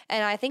smears.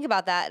 And I think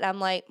about that and I'm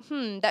like,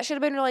 that should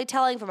have been really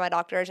telling for my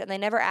doctors. And they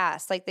never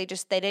asked. Like they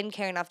didn't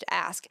care enough to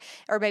ask.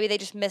 Or maybe they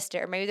just missed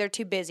it. Or maybe they're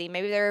too busy.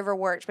 Maybe they're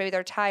overworked. Maybe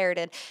they're tired.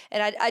 And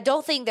I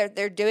don't think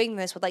they're doing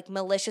this with like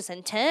malicious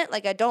intent.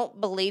 Like I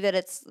don't believe that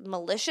it's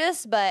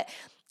malicious, but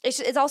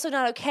it's also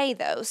not okay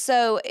though.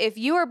 So if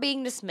you are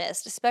being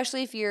dismissed,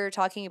 especially if you're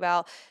talking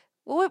about,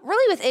 well,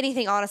 really with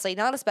anything, honestly,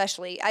 not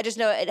especially. I just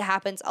know it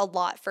happens a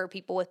lot for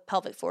people with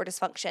pelvic floor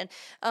dysfunction.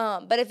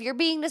 But if you're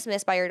being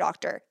dismissed by your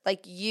doctor, like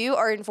you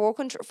are in full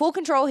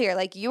control here,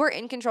 like you are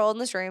in control in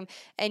this room,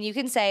 and you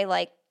can say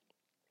like,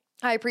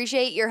 I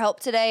appreciate your help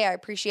today. I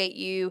appreciate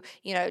you,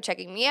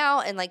 checking me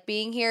out and like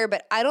being here,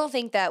 but I don't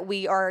think that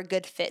we are a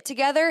good fit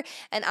together.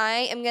 And I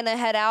am going to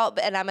head out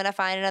and I'm going to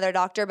find another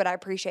doctor, but I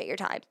appreciate your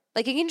time.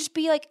 Like it can just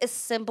be like as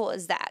simple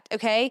as that.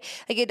 Okay.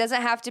 Like it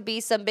doesn't have to be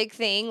some big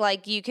thing.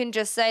 Like you can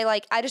just say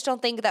like, I just don't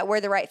think that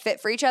we're the right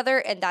fit for each other,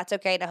 and that's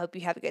okay. And I hope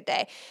you have a good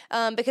day.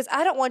 Because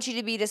I don't want you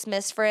to be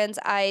dismissed, friends.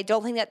 I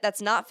don't think that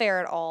that's not fair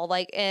at all.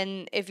 Like,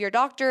 and if your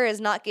doctor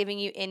is not giving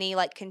you any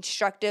like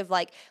constructive,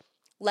 like,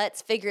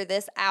 let's figure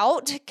this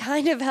out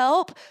kind of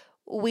help,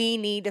 we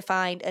need to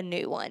find a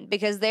new one.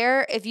 Because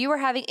if you are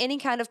having any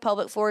kind of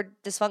pelvic floor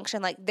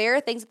dysfunction, like there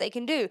are things that they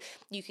can do.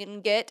 You can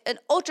get an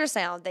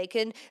ultrasound. They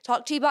can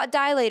talk to you about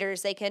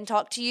dilators. They can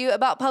talk to you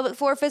about pelvic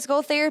floor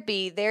physical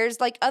therapy. There's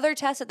like other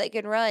tests that they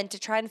can run to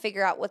try and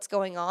figure out what's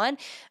going on.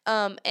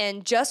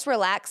 And just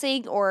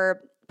relaxing or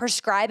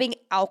prescribing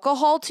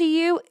alcohol to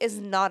you is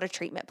not a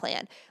treatment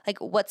plan, like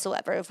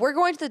whatsoever. If we're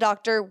going to the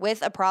doctor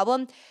with a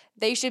problem,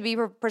 they should be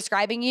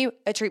prescribing you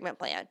a treatment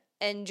plan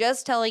and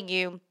just telling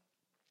you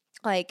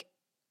like,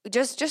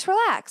 just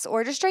relax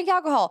or just drink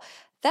alcohol.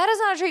 That is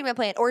not a treatment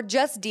plan. Or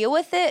just deal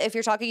with it. If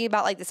you're talking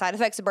about like the side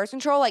effects of birth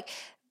control, like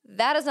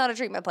that is not a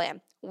treatment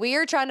plan. We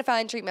are trying to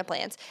find treatment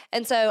plans.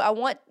 And so I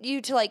want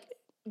you to like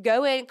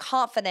go in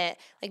confident,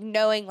 like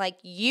knowing like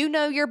you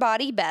know your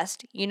body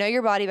best, you know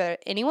your body better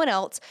than anyone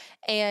else,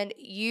 and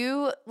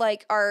you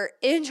like are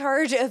in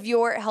charge of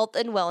your health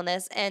and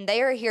wellness, and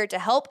they are here to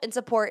help and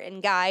support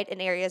and guide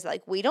in areas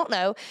like we don't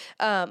know,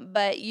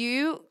 but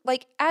you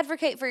like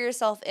advocate for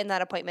yourself in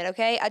that appointment,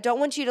 okay? I don't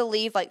want you to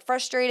leave like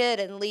frustrated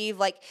and leave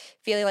like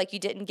feeling like you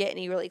didn't get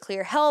any really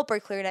clear help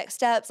or clear next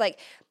steps. Like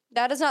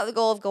that is not the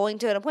goal of going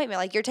to an appointment.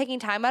 Like you're taking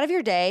time out of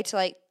your day to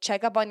like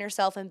check up on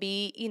yourself and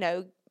be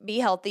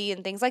healthy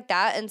and things like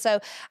that. And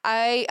so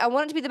I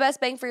want it to be the best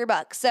bang for your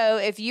buck. So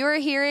if you're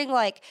hearing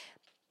like,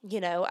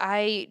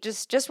 I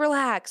just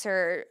relax,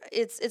 or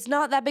it's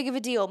not that big of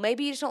a deal.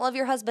 Maybe you just don't love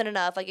your husband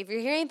enough. Like if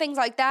you're hearing things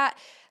like that,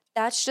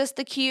 that's just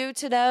the cue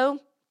to know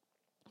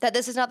that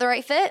this is not the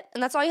right fit.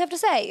 And that's all you have to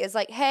say is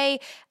like, hey,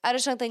 I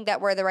just don't think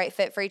that we're the right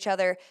fit for each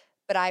other,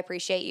 but I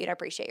appreciate you and I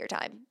appreciate your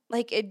time.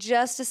 Like it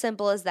just as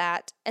simple as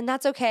that. And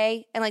that's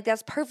okay. And like,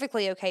 that's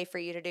perfectly okay for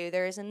you to do.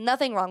 There is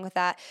nothing wrong with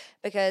that,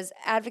 because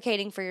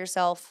advocating for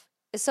yourself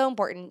is so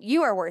important.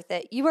 You are worth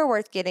it. You are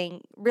worth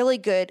getting really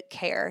good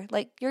care.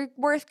 Like you're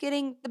worth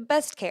getting the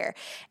best care.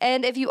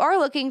 And if you are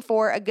looking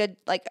for a good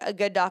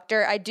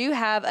doctor, I do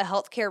have a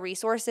healthcare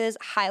resources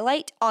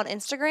highlight on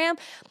Instagram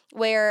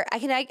where I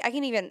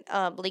can even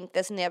link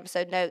this in the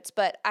episode notes,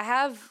 but I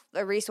have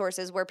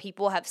resources where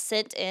people have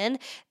sent in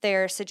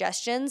their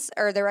suggestions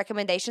or their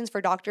recommendations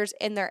for doctors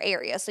in their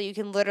area. So you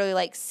can literally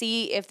like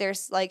see if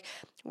there's like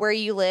where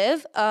you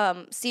live,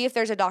 see if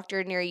there's a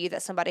doctor near you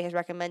that somebody has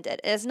recommended.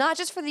 And it's not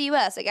just for the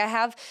US. Like I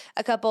have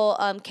a couple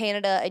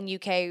Canada and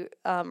UK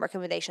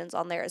recommendations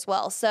on there as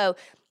well. So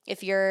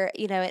if you're,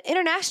 an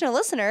international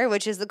listener,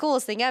 which is the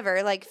coolest thing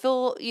ever, like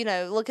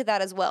look at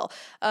that as well.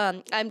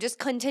 I'm just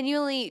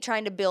continually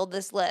trying to build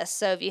this list.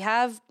 So if you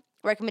have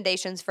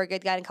recommendations for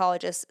good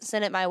gynecologists,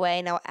 send it my way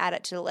and I'll add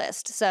it to the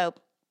list. So,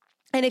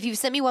 and if you've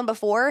sent me one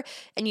before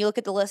and you look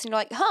at the list and you're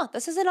like,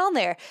 this isn't on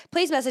there,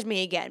 please message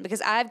me again, because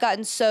I've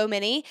gotten so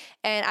many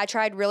and I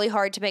tried really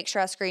hard to make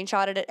sure I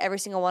screenshotted it, every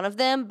single one of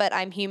them, but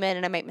I'm human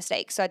and I make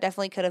mistakes. So I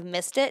definitely could have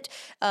missed it.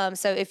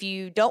 So if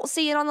you don't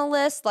see it on the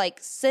list, like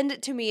send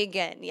it to me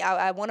again.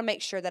 I want to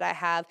make sure that I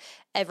have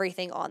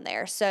everything on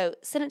there. So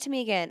send it to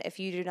me again if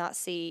you do not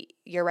see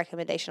your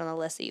recommendation on the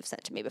list that you've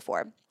sent to me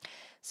before.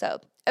 So,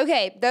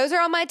 okay, those are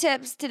all my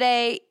tips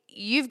today.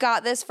 You've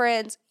got this,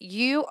 friends.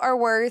 You are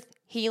worth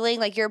healing.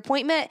 Like your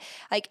appointment,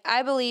 like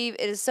I believe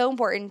it is so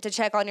important to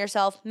check on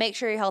yourself, make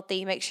sure you're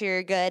healthy, make sure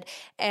you're good,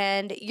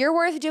 and you're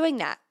worth doing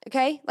that.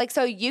 Okay. Like,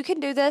 so you can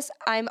do this.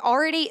 I'm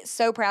already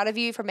so proud of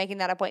you for making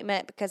that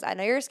appointment, because I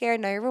know you're scared,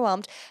 I know you're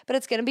overwhelmed, but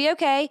it's going to be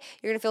okay.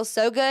 You're going to feel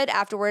so good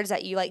afterwards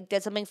that you like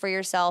did something for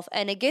yourself,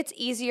 and it gets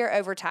easier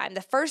over time.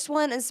 The first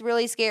one is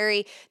really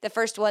scary. The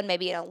first one,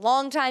 maybe in a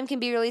long time, can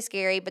be really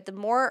scary, but the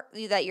more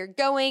that you're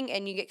going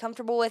and you get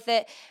comfortable with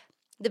it,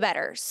 the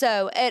better.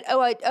 So,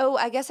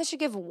 I guess I should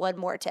give one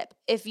more tip.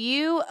 If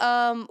you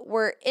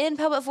were in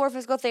pelvic floor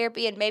physical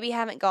therapy and maybe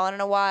haven't gone in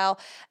a while,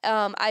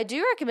 I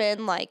do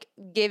recommend like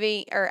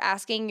giving or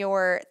asking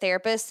your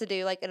therapist to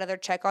do like another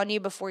check on you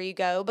before you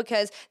go,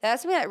 because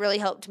that's something that really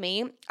helped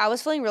me. I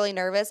was feeling really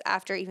nervous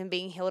after even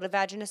being healed of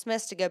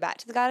vaginismus to go back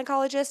to the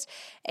gynecologist,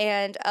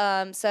 and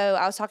so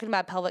I was talking to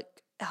my pelvic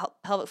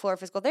floor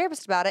physical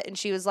therapist about it, and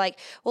she was like,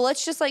 well,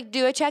 let's just like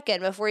do a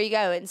check-in before you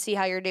go and see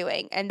how you're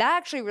doing. And that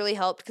actually really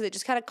helped, because it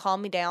just kind of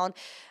calmed me down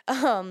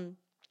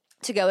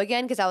to go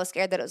again, because I was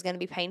scared that it was going to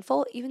be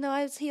painful. Even though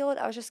I was healed,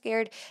 I was just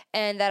scared,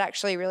 and that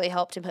actually really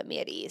helped and put me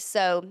at ease.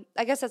 So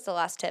I guess that's the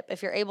last tip.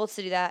 If you're able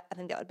to do that, I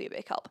think that would be a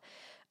big help.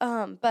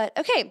 But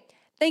okay.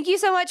 Thank you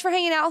so much for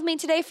hanging out with me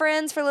today,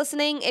 friends, for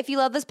listening. If you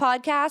love this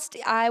podcast,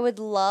 I would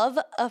love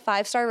a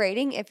 5-star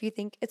rating if you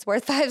think it's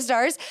worth 5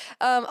 stars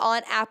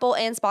on Apple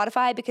and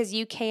Spotify, because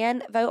you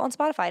can vote on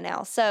Spotify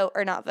now. So,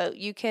 or not vote,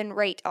 you can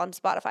rate on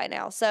Spotify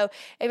now. So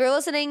if you're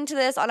listening to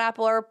this on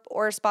Apple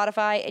or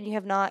Spotify and you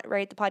have not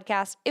rated the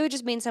podcast, it would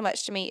just mean so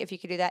much to me if you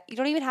could do that. You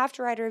don't even have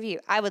to write a review.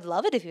 I would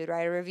love it if you would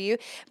write a review,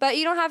 but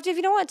you don't have to if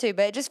you don't want to.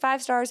 But just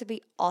 5 stars would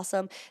be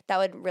awesome. That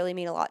would really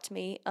mean a lot to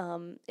me.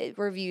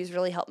 Reviews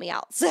really help me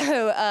out.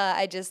 So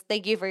I just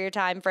thank you for your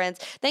time, friends.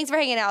 Thanks for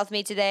hanging out with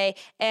me today.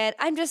 And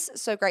I'm just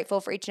so grateful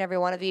for each and every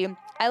one of you.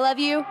 I love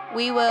you.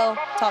 We will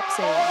talk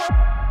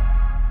soon.